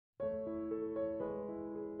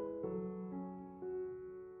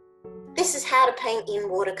This is how to paint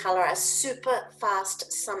in watercolor, a super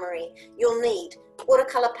fast summary. You'll need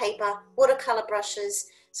watercolor paper, watercolor brushes,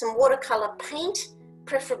 some watercolor paint,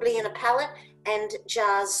 preferably in a palette, and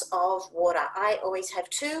jars of water. I always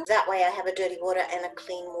have two. That way I have a dirty water and a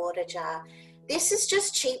clean water jar. This is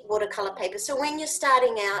just cheap watercolor paper. So when you're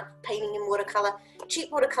starting out painting in watercolor,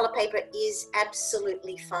 cheap watercolor paper is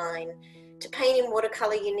absolutely fine. To paint in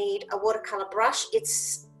watercolor, you need a watercolor brush.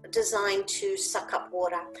 It's designed to suck up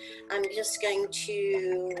water. I'm just going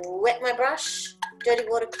to wet my brush, dirty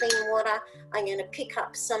water, clean water. I'm going to pick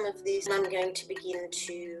up some of this and I'm going to begin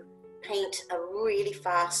to paint a really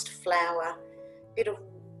fast flower. A bit of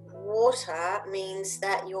water means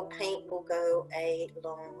that your paint will go a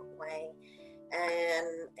long way.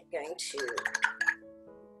 And I'm going to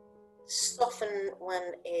soften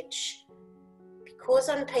one edge. Because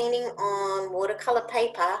I'm painting on watercolor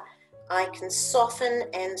paper, I can soften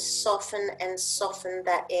and soften and soften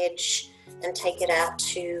that edge and take it out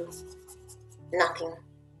to nothing.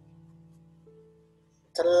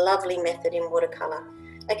 It's a lovely method in watercolor.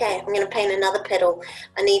 Okay, I'm going to paint another petal.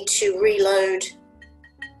 I need to reload,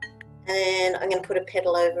 and I'm going to put a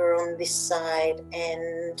petal over on this side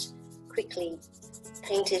and quickly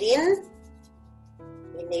paint it in.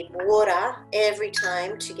 You need water every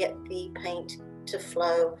time to get the paint to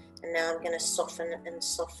flow. And now I'm going to soften and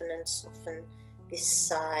soften and soften this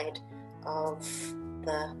side of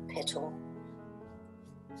the petal.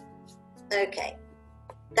 Okay,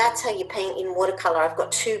 that's how you paint in watercolor. I've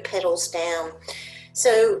got two petals down.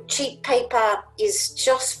 So cheap paper is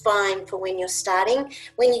just fine for when you're starting.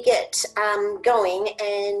 When you get going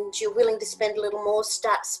and you're willing to spend a little more,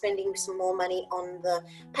 start spending some more money on the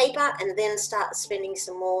paper and then start spending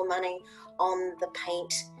some more money on the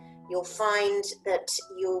paint. You'll find that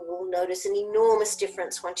you will notice an enormous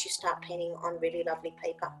difference once you start painting on really lovely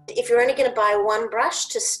paper. If you're only going to buy one brush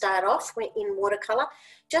to start off in watercolor,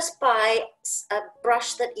 just buy a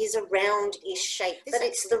brush that is a round-ish shape. But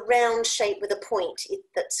it's the round shape with a point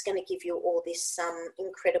that's going to give you all this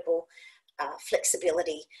incredible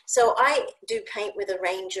flexibility. So I do paint with a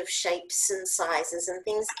range of shapes and sizes and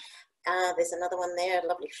things. There's another one there, a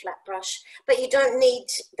lovely flat brush. But you don't need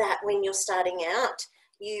that when you're starting out.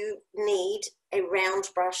 You need a round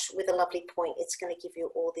brush with a lovely point. It's going to give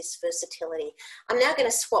you all this versatility. I'm now going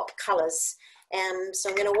to swap colors. So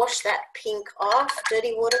I'm going to wash that pink off,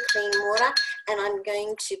 dirty water, clean water, and I'm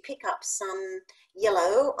going to pick up some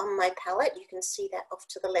yellow on my palette. You can see that off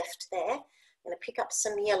to the left there. I'm going to pick up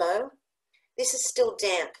some yellow. This is still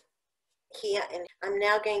damp here, and I'm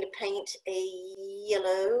now going to paint a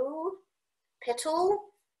yellow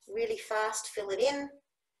petal, really fast, fill it in.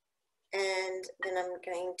 And then I'm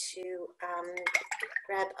going to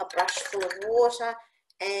grab a brush full of water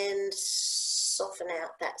and soften out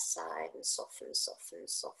that side and soften, soften,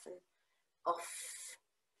 soften off.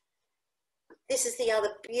 This is the other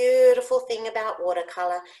beautiful thing about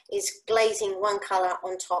watercolor, is glazing one color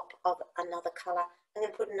on top of another color. I'm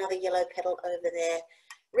going to put another yellow petal over there,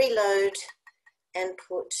 reload, and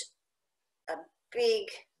put a big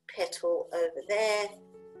petal over there,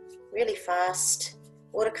 really fast.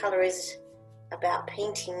 Watercolor is about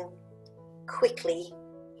painting quickly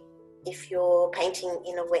if you're painting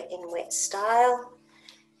in a wet style.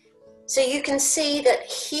 So you can see that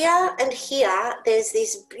here and here there's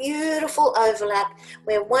this beautiful overlap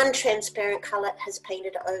where one transparent color has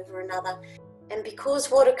painted over another. And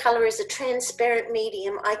because watercolor is a transparent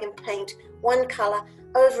medium, I can paint one color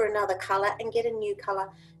over another color and get a new color.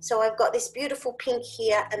 So I've got this beautiful pink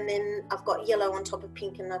here, and then I've got yellow on top of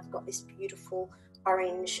pink, and I've got this beautiful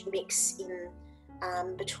orange mix in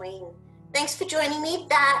between. Thanks for joining me.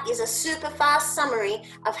 That is a super fast summary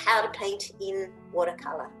of how to paint in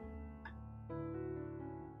watercolor.